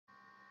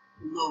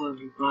Hello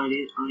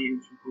everybody, I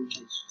am Triple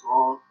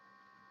Straw.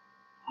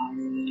 I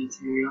am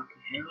Teriyaki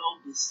Harold.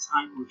 This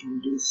time we're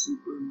going to do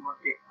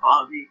Supermarket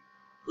Obby.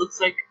 Looks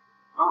like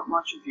not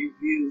much of your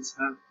views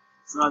have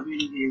saw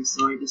video games,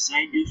 so I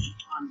decided to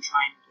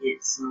try and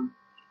get some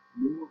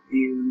more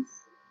views.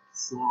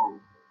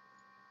 So,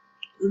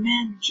 the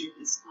manager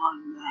is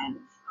gone mad.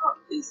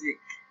 Isn't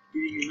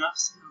getting enough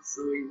sales,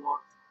 so he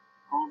walked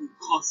all the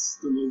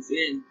customers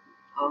in.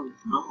 Oh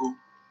no.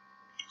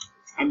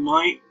 I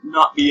might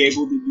not be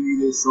able to do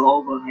this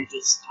all, but I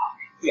just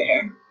died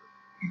there.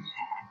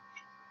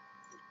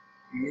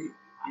 Okay.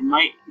 I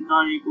might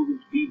not able to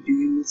be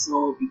doing this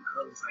all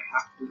because I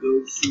have to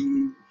go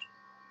soon.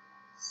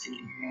 So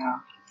yeah.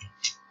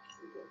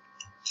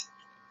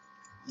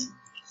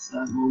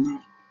 Sad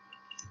moment.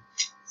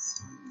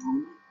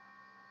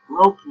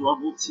 Well,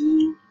 level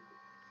 2.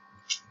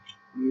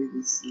 Maybe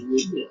this is a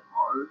little bit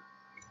hard.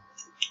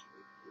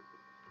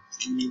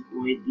 And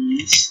avoid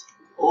these.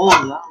 Oh,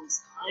 that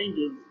was kind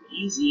of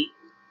easy.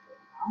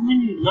 How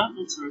many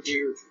levels are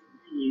there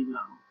really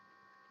though?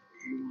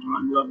 Okay, we're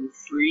on level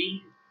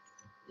 3.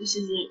 This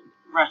is a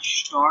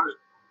fresh start.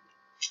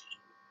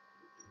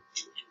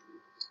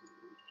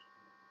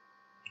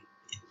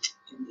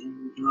 And then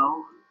we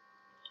go.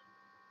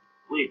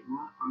 Wait,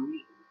 what are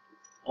we?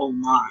 Oh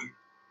my.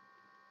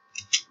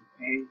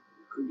 Okay.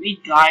 Could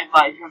we die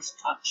by just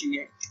touching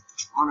it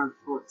on our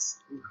foot?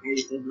 Okay,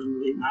 it doesn't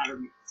really matter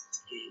because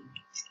it's a game.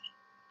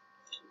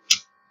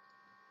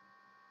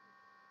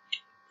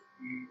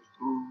 Okay,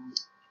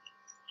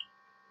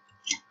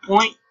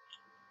 checkpoint.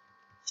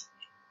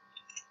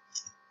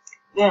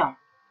 There.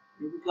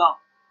 Here we go.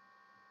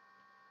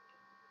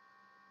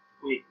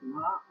 Wait,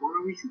 what? What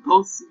are we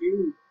supposed to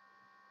do?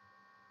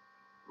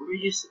 What are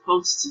you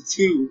supposed to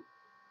do?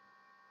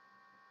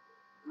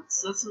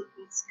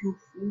 That's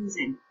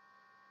confusing.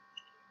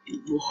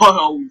 What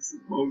are we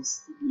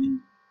supposed to do?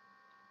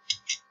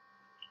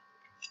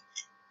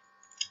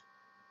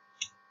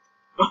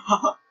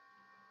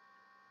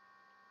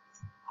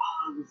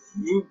 The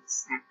food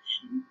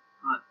section,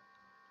 but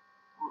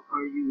what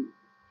are you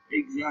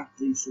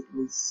exactly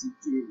supposed to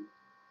do?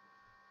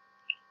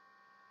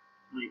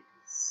 Like,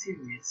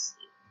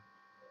 seriously.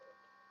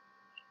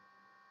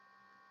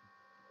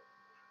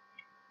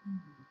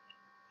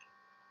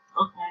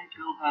 Okay,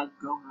 go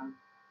ahead.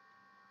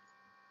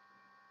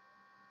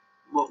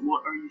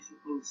 What are you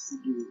supposed to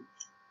do?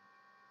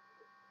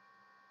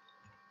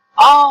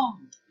 Oh,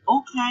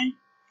 okay.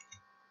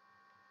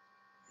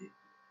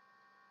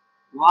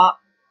 What?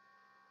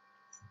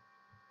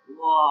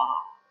 Wow.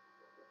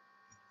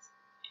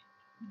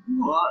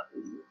 What?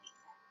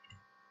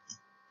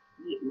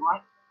 Wait,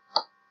 what?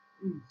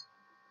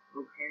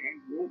 Okay, I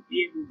won't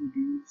be able to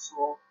do this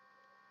all.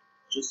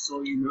 Just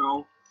so you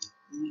know,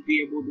 I won't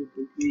be able to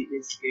complete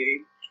this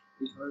game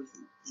because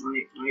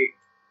my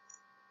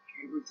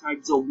camera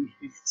time's only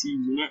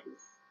 15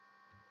 minutes.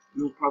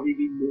 It'll probably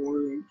be more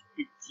than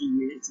 15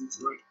 minutes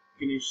until I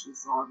finish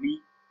this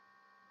obby.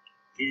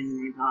 And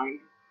then I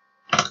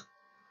die.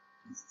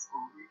 This is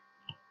over.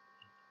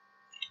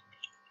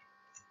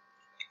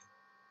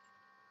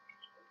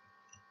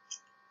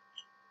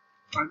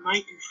 I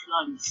might do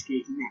Flood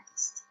Escape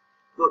next.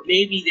 But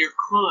maybe there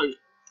could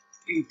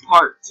be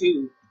part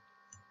 2.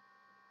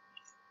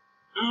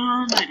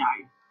 And I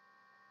died.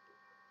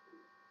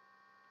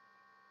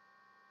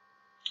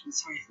 I'm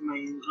sorry for my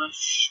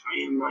English.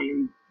 I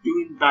am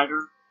doing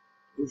better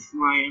with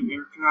my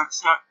American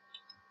accent.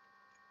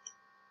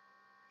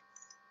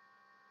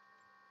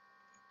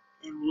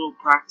 And a little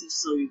practice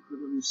so you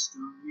could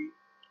understand me.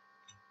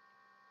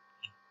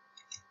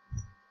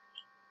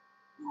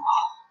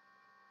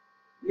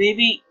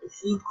 Maybe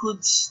if you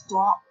could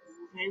stop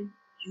moving,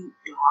 you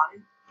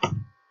die.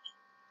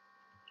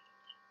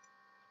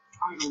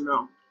 I don't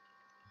know.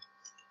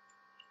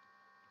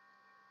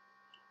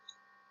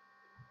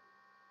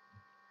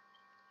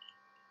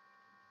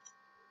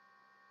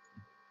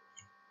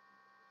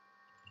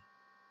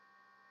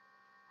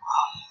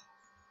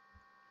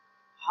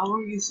 How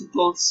are you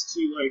supposed to,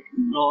 like,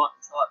 not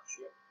touch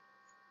it?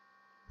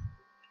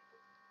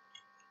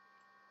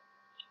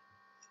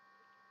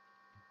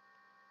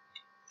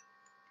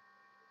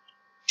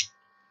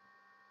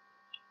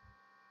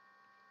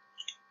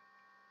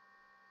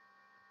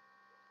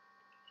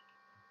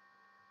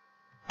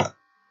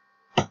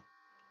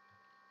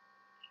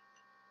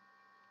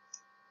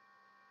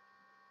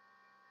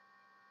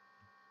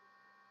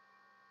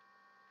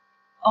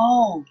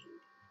 Oh!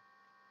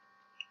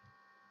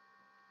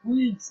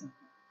 Wait a second.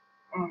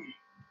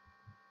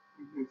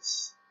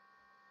 This.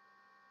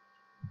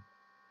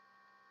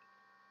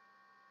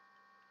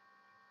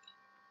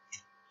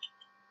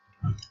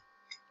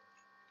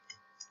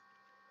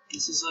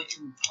 This is like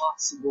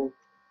impossible.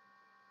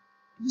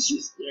 This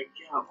is like,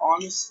 yeah,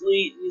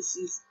 honestly, this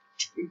is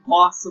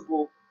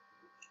impossible.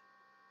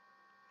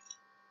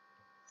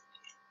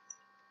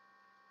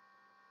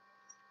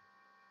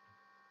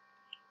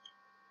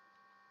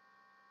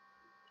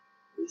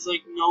 There's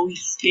like no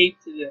escape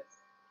to this.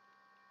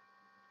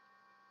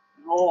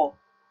 At all.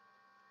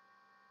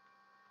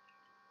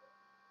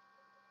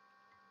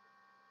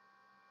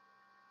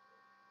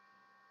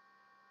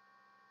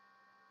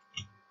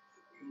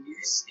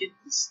 skip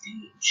the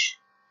stage.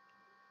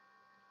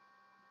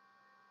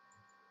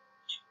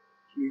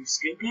 Can you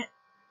skip it?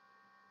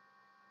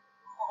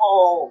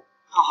 Oh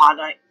God,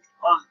 I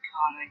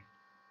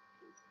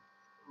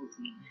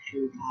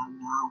feel bad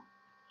now.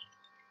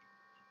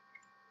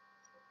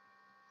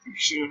 I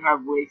shouldn't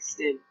have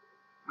wasted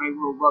my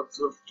Robux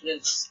with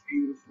this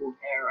beautiful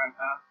hair I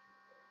have.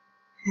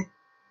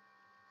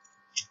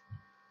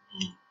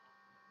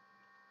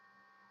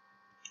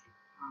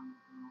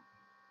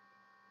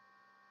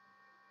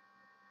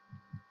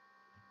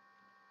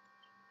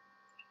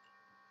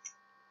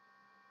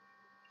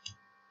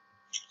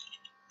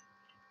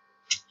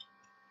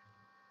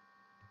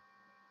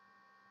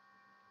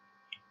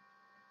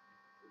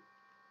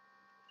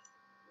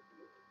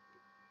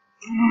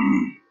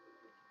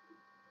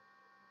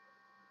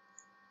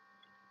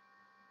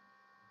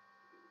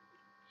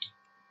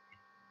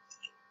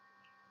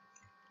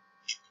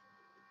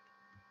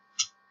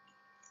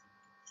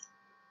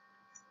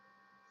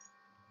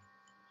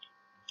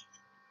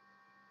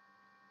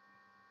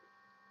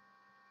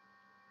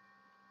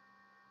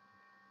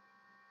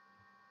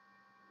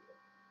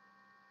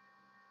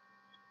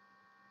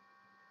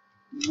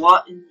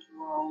 What in the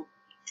world?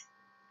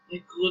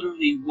 Like,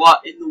 literally,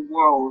 what in the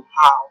world?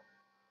 How?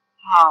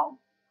 How?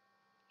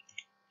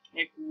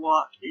 Like,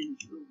 what in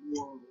the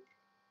world?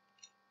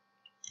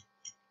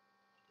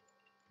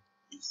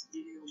 This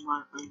video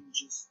might end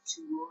just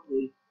too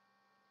early.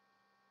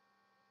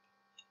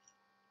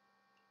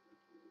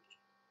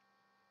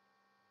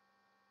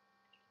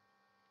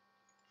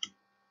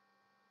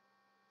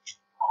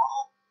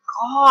 Oh,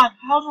 God,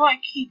 how do I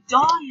keep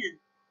dying?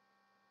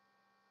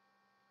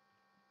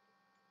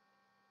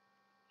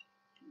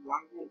 Why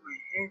won't my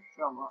hair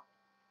show up?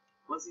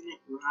 Wasn't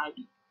it red?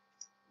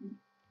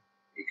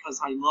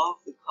 Because I love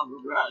the color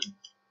red.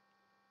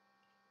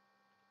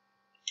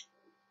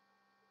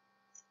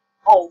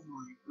 Oh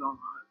my God.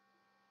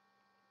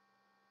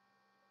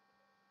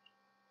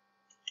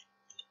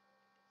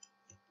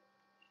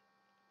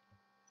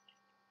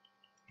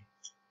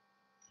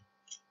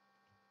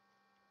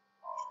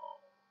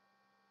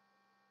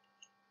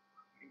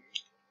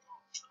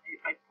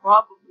 I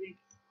probably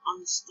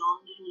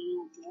understand it a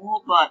little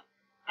more, but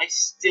I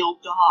still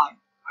die.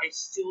 I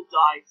still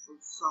die for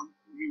some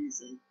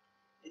reason.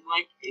 And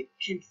like, it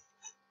can,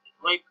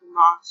 like,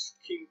 mask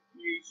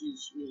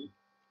confuses me.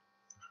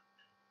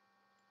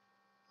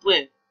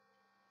 With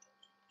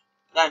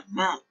that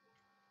vent.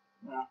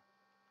 Yeah.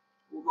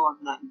 Hold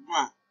on, that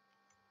vent.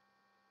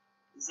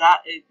 Is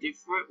that a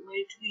different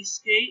way to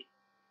escape?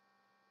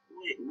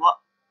 Wait, what?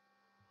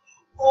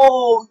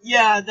 Oh,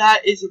 yeah,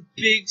 that is a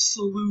big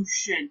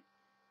solution.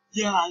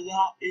 Yeah,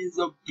 that is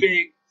a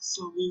big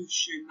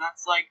solution.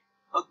 That's like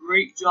a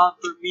great job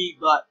for me,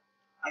 but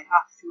I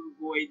have to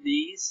avoid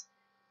these.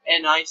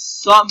 And I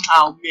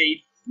somehow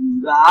made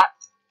through that.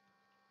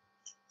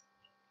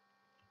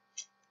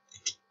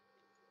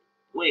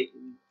 Wait.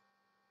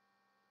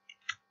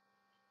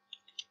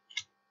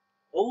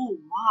 Oh,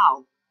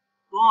 wow.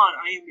 God,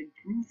 I am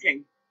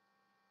improving.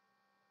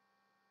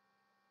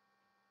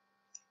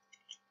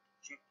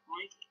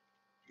 Checkpoint.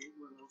 Okay,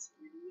 what else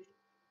are we doing?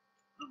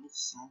 Level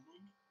 7.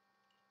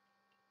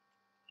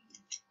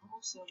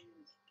 Level 7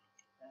 is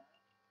bad.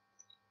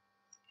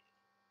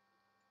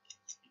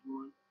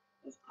 One.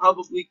 That's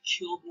probably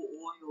killable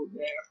oil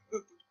there.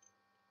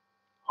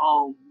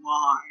 Oh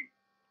my.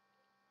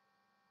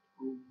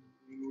 Oh,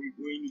 are we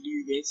going to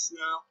do this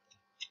now?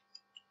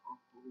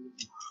 Oh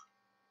my.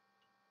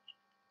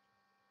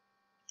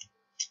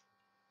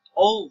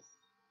 Oh!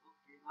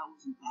 Okay, that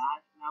wasn't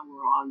bad. Now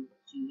we're on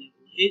to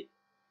level 8.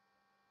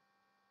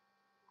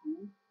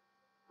 Cool.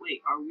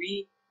 Wait, are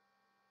we?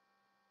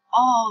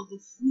 Oh, the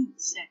food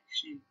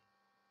section.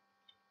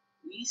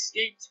 We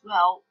escaped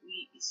well,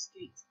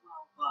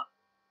 but...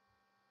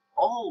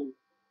 Oh!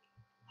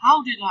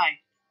 How did I?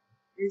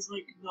 There's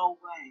like no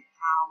way.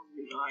 How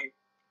did I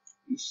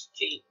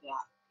escape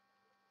that?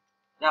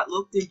 That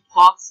looked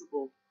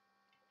impossible.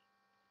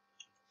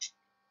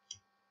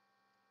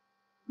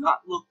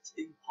 That looked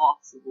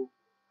impossible.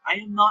 I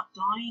am not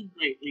dying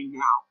lately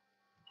now.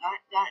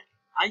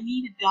 I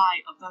need to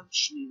die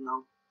eventually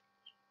though.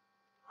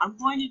 I'm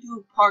going to do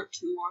a part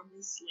 2 on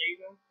this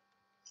later.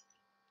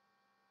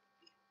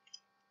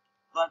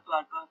 But,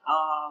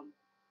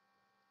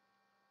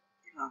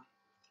 yeah.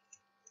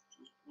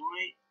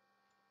 Point.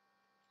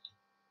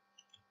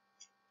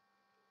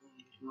 There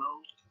you go.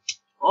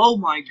 Oh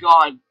my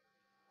god.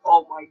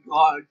 Oh my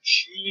god.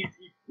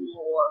 Cheesy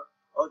floor.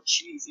 A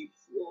cheesy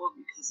floor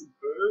because of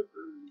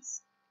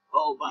burgers.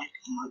 Oh my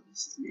god,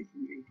 this is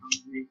making me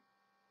hungry.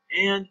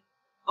 And,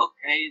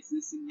 okay, is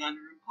this another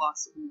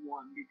impossible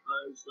one?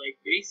 Because, like,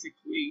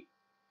 basically...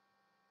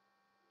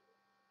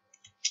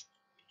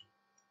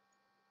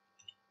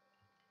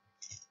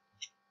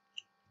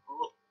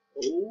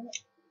 Oh.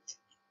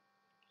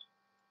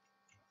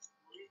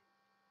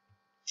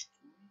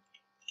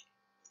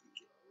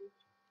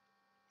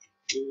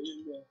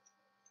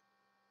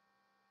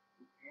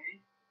 Okay.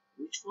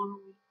 Which one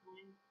are we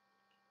playing?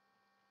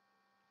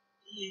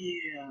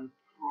 Yeah,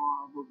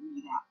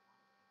 probably that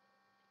one.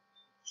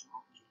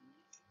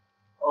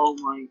 Oh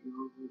my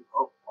god.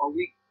 Oh, are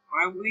we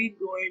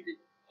going to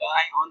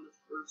die on the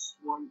first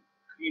one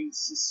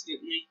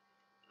consistently?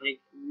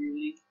 Like,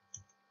 really?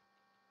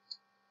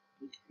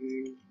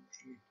 Okay.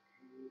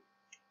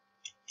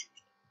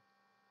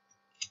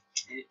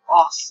 Okay,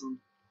 awesome.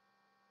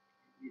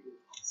 You did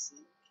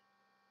awesome.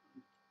 I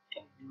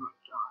cannot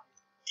die.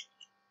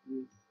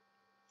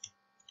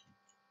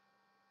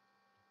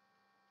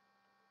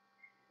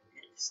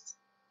 Next.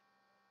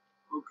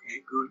 Okay,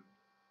 good.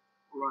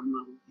 We're on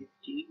level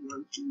 15. We're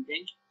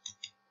improving.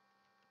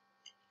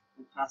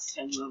 I passed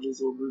 10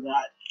 levels over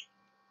that.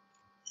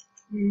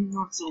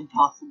 Not so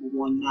impossible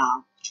one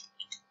now.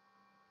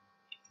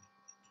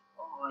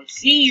 Oh, I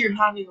see you're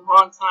having a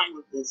hard time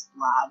with this,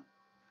 lad.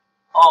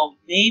 Oh,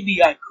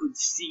 maybe I could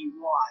see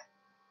why.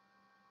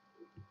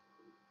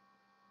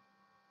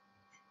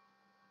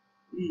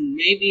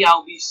 Maybe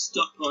I'll be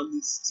stuck on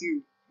this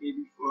too.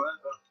 Maybe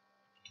forever.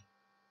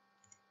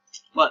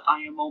 But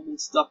I am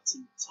almost up to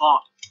the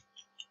top.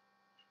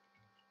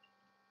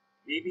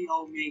 Maybe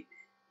I'll end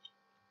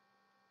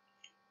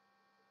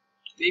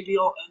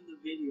the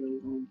video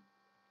then.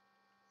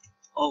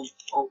 Oh,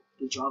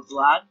 good job,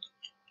 lad.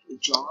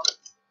 Good job.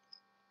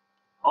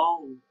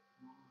 Oh,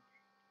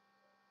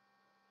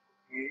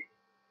 okay.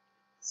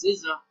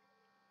 Scissor.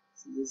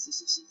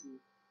 Scissor.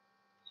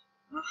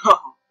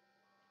 Oh,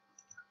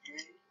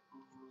 okay.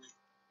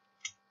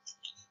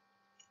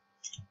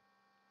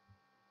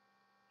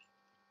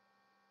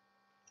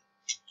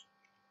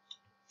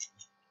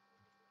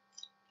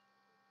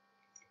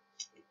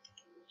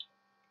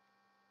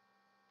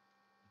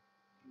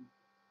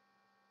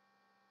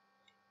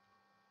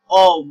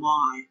 Oh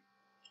my.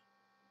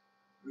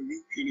 Are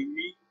you kidding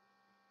me?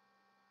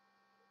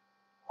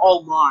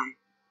 Oh my.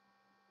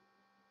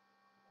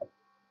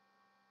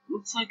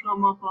 Looks like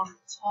I'm up on the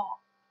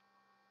top.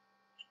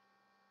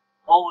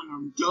 Oh, and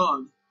I'm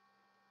done.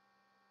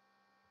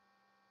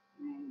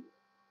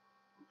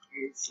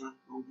 Okay, it's that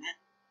moment.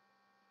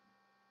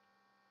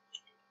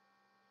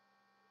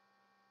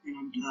 And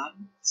I'm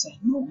done. It's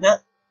that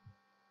moment.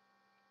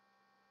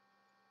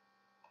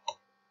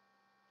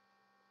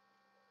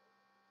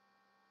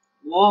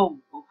 Whoa,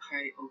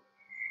 okay,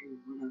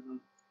 whatever.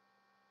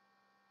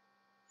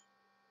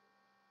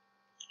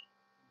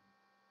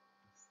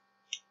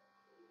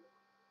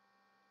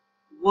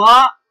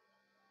 What?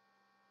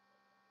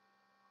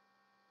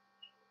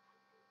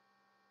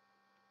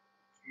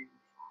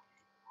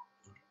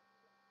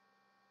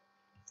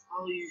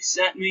 Oh, you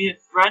sent me a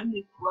friend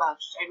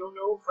request. I don't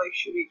know if I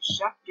should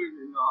accept it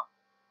or not.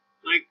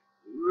 Like,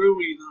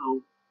 really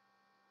though.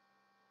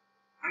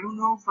 I don't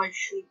know if I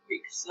should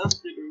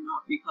accept it or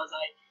not because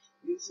I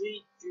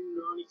usually do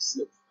not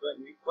accept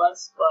friend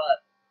requests,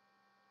 but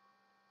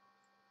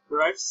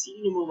I've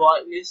seen them a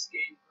lot in this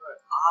game,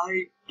 but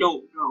I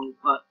don't know,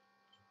 but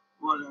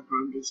whatever,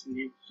 I'm just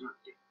gonna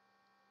accept it.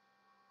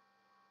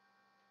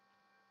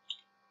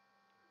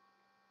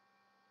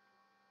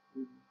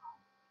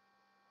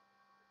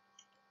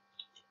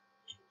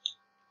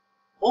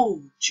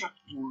 Oh,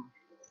 checkpoint.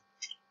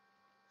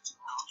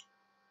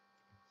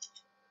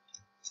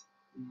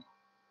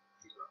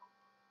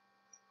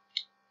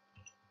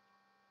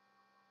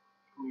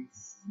 Going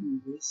through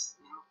this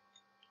now.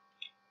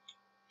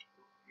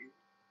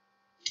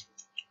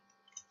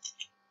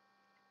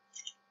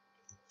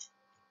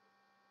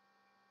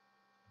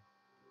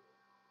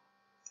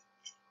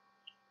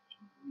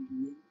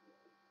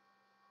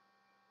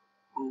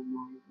 Oh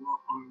my, what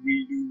are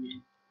we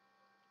doing?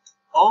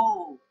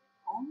 Oh,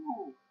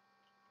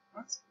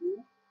 that's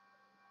cool.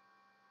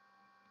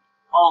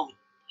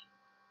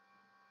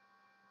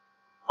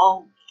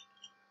 Oh,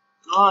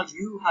 God,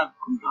 you have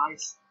good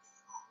eyes.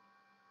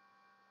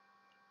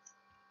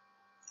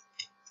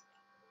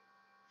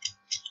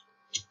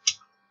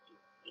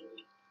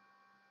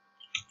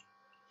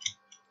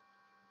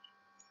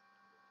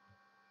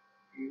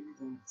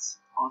 That's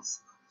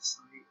awesome.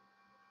 Sorry.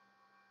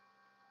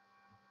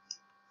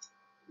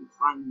 We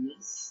find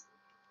this.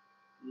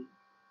 Good.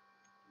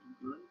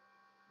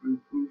 We're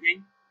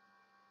improving.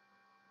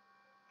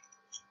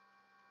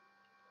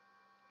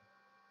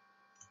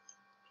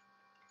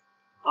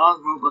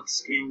 Oh,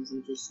 Robux scams,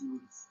 I just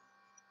noticed.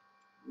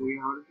 Are we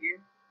out of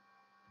here?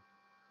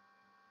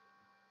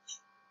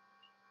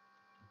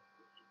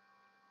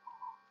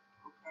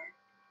 Okay.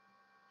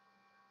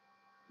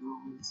 No,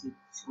 it's at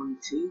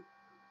 22.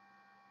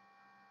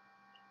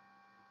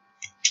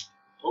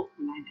 Oh,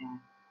 and I died.